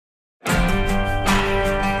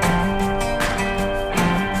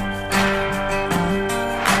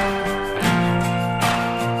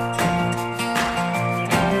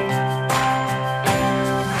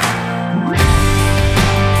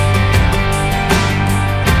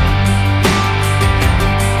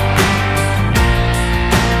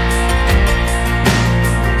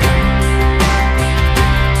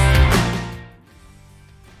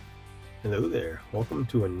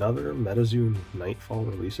to another MetaZoo Nightfall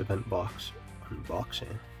release event box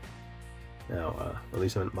unboxing. Now,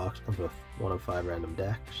 release event box comes with 1 of 5 random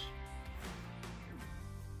decks.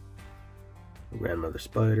 Grandmother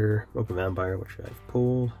Spider, Mocha Vampire, which I've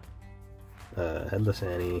pulled. Headless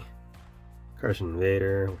Annie, Carson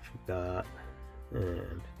Invader, which we got,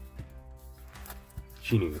 and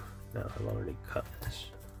Chinu. Now, I've already cut this.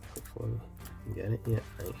 Hopefully, you can get it. Yeah,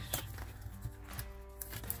 nice.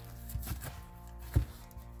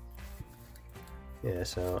 Yeah,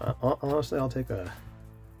 so honestly, I'll take a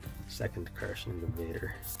second Carson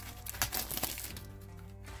Invader.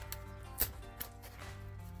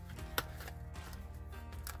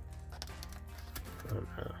 Oh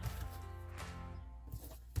no.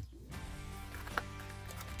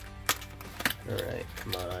 Alright,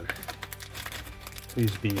 come on.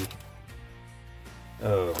 Please be...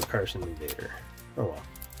 Oh, the Carson Invader. Oh well.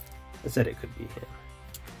 I said it could be him.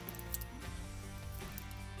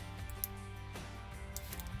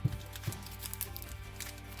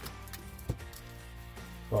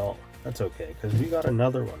 Well, that's okay, because we got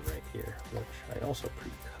another one right here, which I also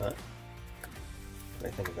pre-cut. But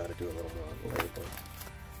I think I gotta do a little more labeling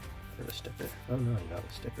for the sticker. Oh no, I got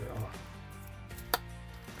the sticker off.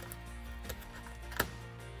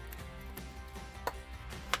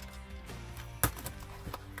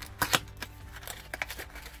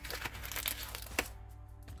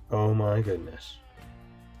 Oh my goodness.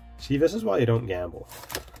 See, this is why you don't gamble.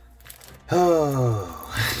 Oh.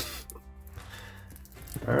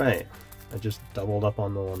 Alright, I just doubled up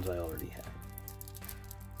on the ones I already had.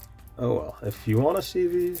 Oh well, if you want to see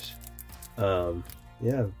these, yeah,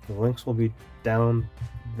 the links will be down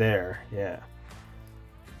there, yeah,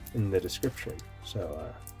 in the description.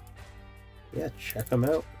 So, yeah, check them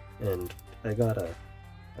out. And I gotta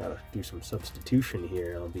do some substitution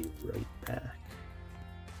here. I'll be right back.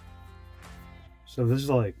 So this is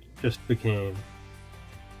like, just became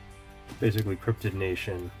basically Cryptid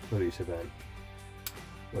Nation release event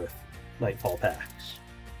with Nightfall packs.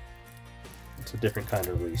 It's a different kind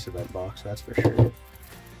of release event box, that's for sure.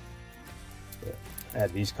 But I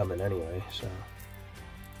had these coming anyway, so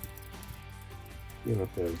even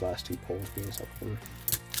with those last 2 pulls being something.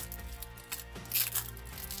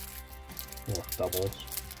 Well, doubles.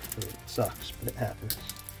 I mean, it sucks, but it happens.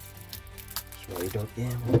 That's why you don't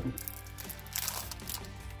gamble.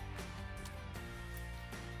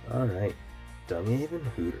 Alright, Dunghaven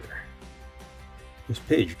Hooter. This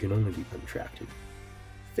page can only be contracted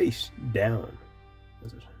face down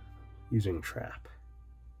using trap.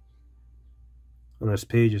 When this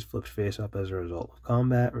page is flipped face up as a result of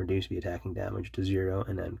combat, reduce the attacking damage to 0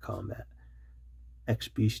 and end combat. X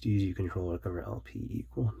beasties you control recover LP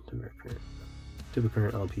equal to the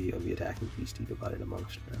current LP of the attacking beastie divided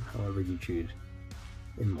amongst them, however you choose,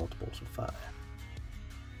 in multiples of 5.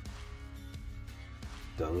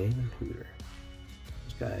 Dunghaven Hooter.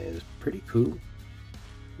 This guy is pretty cool.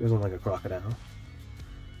 He doesn't like a crocodile.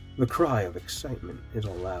 The cry of excitement is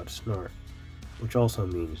a loud snort, which also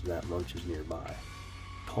means that lunch is nearby.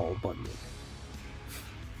 Tall Bunyan.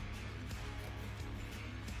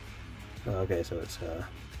 Okay, so it's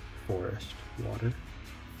forest, water,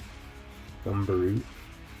 gumbaroo,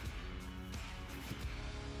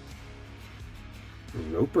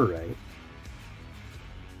 roperite.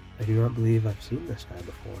 I do not believe I've seen this guy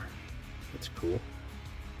before. That's cool.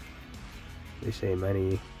 They say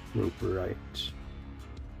many roperites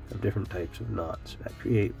have different types of knots that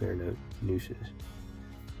create their nooses.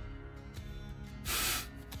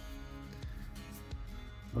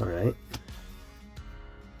 Alright.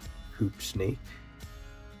 Hoop snake.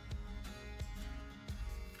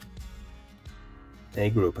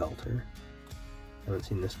 Agropelter. Haven't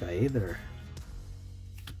seen this guy either.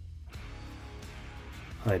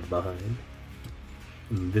 Hide behind.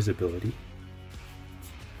 Invisibility.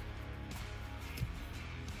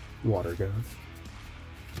 Water gun.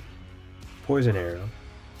 Poison arrow.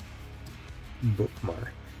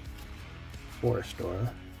 Bookmark. Forest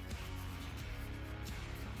aura.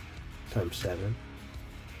 Times 7.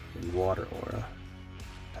 And water aura.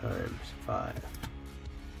 Times 5.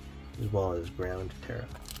 As well as ground terra.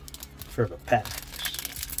 For the packs.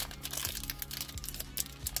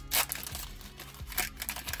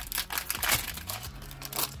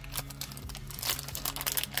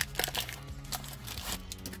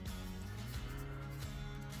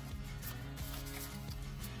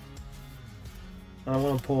 I don't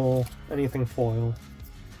want to pull anything foil,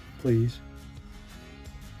 please.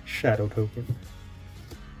 Shadow token.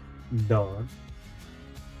 Dawn.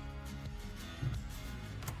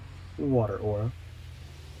 Water aura.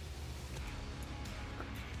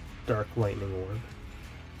 Dark lightning orb.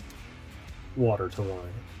 Water to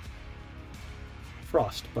wine.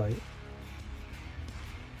 Frostbite.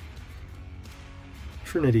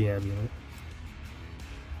 Trinity Amulet.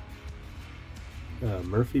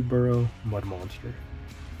 Murphy Burrow Mud Monster.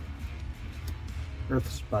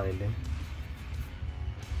 Earth's Binding.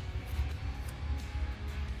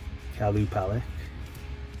 Kalupalek.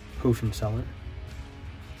 Potion Seller.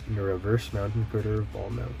 And a Reverse Mountain Critter of Ball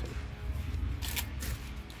Mountain.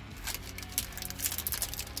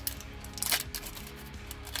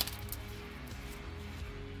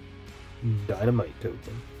 Dynamite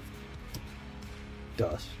Token.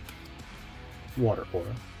 Dust. Water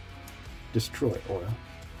Aura. Destroy Aura.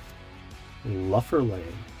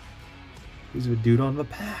 Lufferlang. He's a dude on the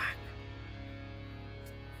pack.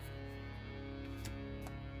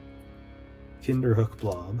 Kinderhook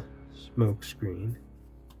Blob. Smoke Screen.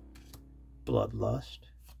 Bloodlust.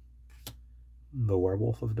 The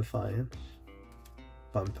Werewolf of Defiance.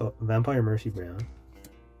 Vampire Mercy Brown.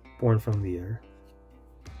 Born from the Earth.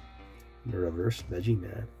 The Reverse Veggie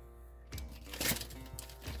Man.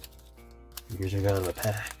 Here's your guy in the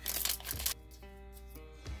pack.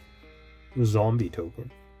 Zombie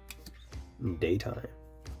Token. Daytime.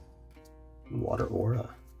 Water Aura.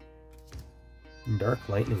 Dark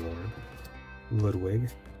Lightning Orb. Ludwig.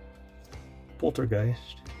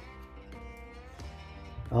 Poltergeist.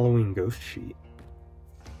 Halloween Ghost Sheet.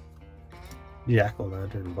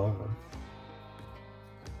 Jack-o'-lantern Bomb.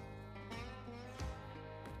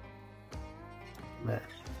 Matt.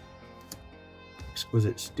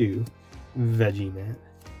 Exquisite Stew. Veggie Man.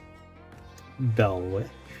 Bell Witch.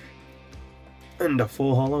 And a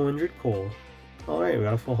full hollow Injured Coal. Alright, we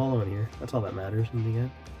got a full hollow in here. That's all that matters in the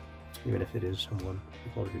end. Even if it is someone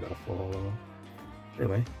who already got a full hollow.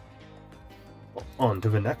 Anyway. On to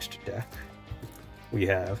the next deck. We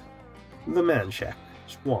have the Manchek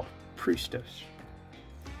Swamp Priestess.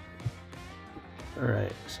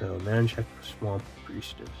 Alright, so Manchek Swamp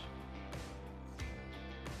Priestess.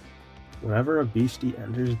 Whenever a beastie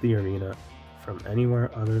enters the arena from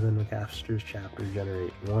anywhere other than the caster's chapter,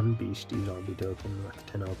 generate 1 beastie zombie token with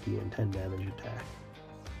 10 LP and 10 damage attack.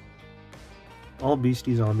 All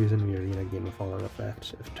beastie zombies in the arena gain the following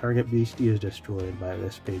effects. If target beastie is destroyed by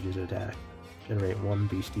this page's attack, generate 1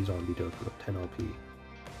 beastie zombie token with 10 LP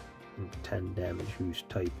and 10 damage whose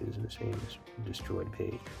type is the same as destroyed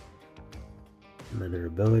page. And then her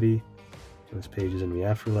ability. This page is in the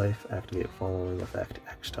afterlife. Activate following effect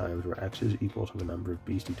X times, where X is equal to the number of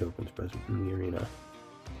beastie tokens present in the arena.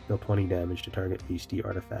 Deal 20 damage to target beastie,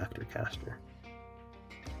 artifact, or caster.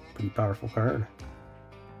 Pretty powerful card.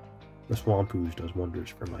 The Swamp Ooze does wonders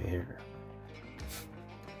for my hair.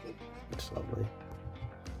 It's lovely.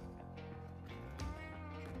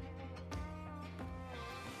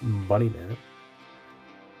 Bunny Man.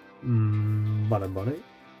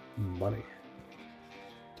 Bunny.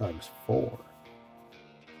 Times 4.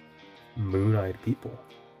 Moon-Eyed People.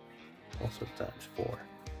 Also times 4.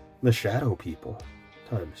 The Shadow People.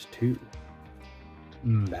 Times 2.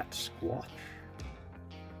 Bat Squatch.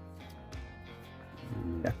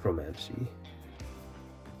 Necromancy.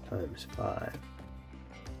 Times 5.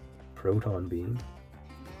 Proton Beam.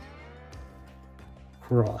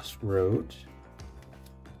 Crossroads.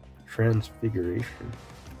 Transfiguration.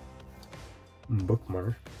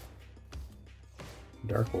 Bookmark.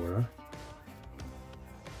 Dark Aura.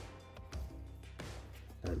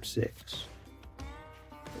 Times 6.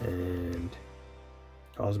 And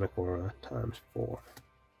Cosmic Aura times 4.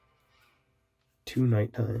 2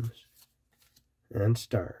 night times. And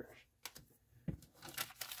stars.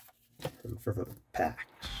 And for the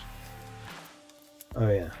packs. Oh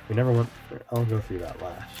yeah, we never went through, I'll go through that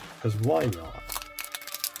last. Because why not?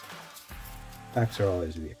 Packs are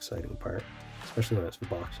always the exciting part. Especially when it's the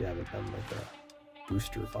box you haven't done like a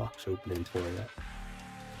booster box opening for it.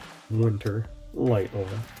 Winter, Light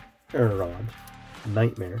Aura, Aeron,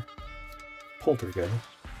 Nightmare, Poltergeist,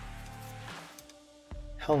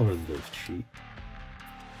 Halloween Ghost Sheet,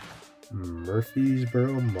 Murphy's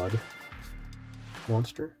Burrow Mud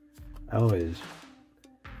Monster. I always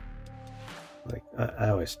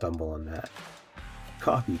stumble on that.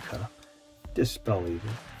 Coffee Cup, Dispel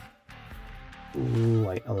Evil,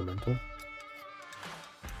 Light Elemental,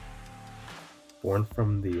 Born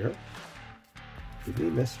from the Earth. Did we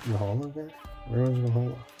miss Valhalla there? Where was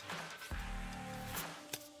Valhalla?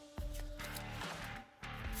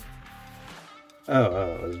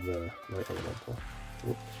 Oh, it was the Light Elemental.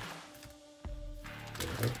 Whoops.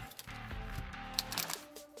 Right.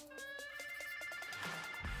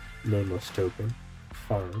 Nameless Token.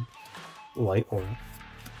 Farm. Light Aura.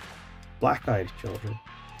 Black-Eyed Children.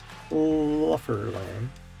 Lufferlang.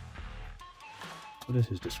 What is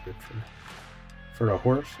his description? For a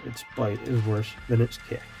horse, its bite is worse than its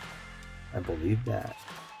kick. I believe that.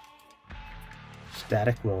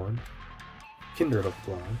 Static Wand, Kinderhook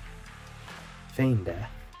Claw, Feign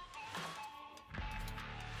Death,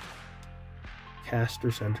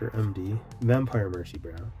 Caster Center MD, Vampire Mercy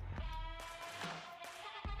Brow,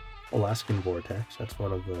 Alaskan Vortex, that's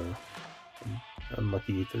one of the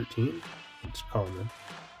unlucky 13, it's common.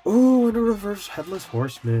 Ooh, and a reverse Headless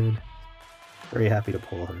Horseman. Very happy to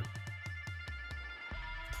pull him.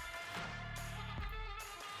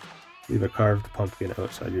 Leave a carved pumpkin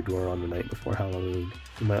outside your door on the night before Halloween.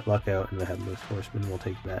 You might luck out and the Headless Horseman will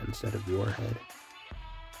take that instead of your head.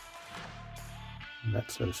 And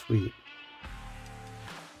that's so sweet.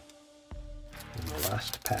 And the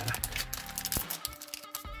last pack.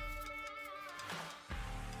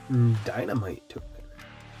 Dynamite Token.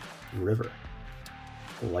 River.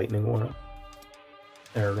 Lightning Aura.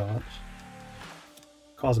 Air Dodge.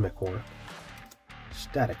 Cosmic Warp.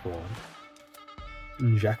 Static Wand.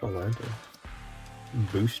 Jack-o'-lantern.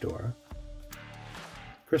 Boost Aura.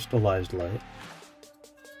 Crystallized Light.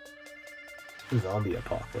 Zombie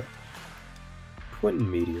Apocalypse. Twin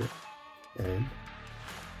Meteor. And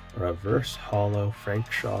Reverse Hollow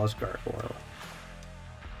Frank Shaw's Gargoyle.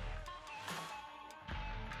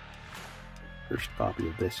 First copy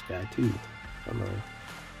of this guy too. I don't know.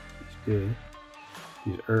 He's good.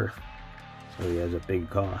 He's Earth, so he has a big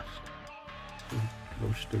cost.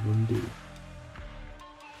 Most of them do.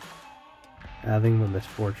 Having the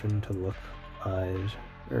misfortune to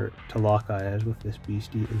lock eyes with this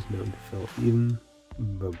beastie is known to fill even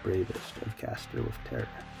the bravest of caster with terror,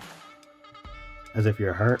 as if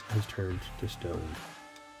your heart has turned to stone.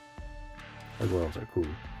 Gargoyles are cool.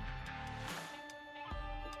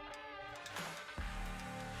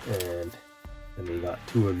 And then we got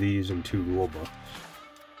 2 of these and 2 rule books,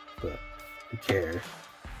 but who cares?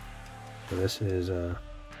 So this is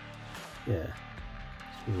yeah,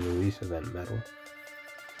 it's a release event medal,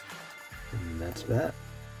 and that's that.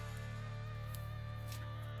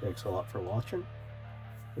 Thanks a lot for watching.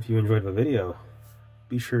 If you enjoyed the video,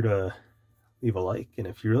 be sure to leave a like, and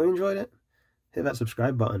if you really enjoyed it, hit that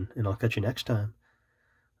subscribe button, and I'll catch you next time.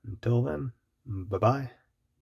 Until then, bye bye.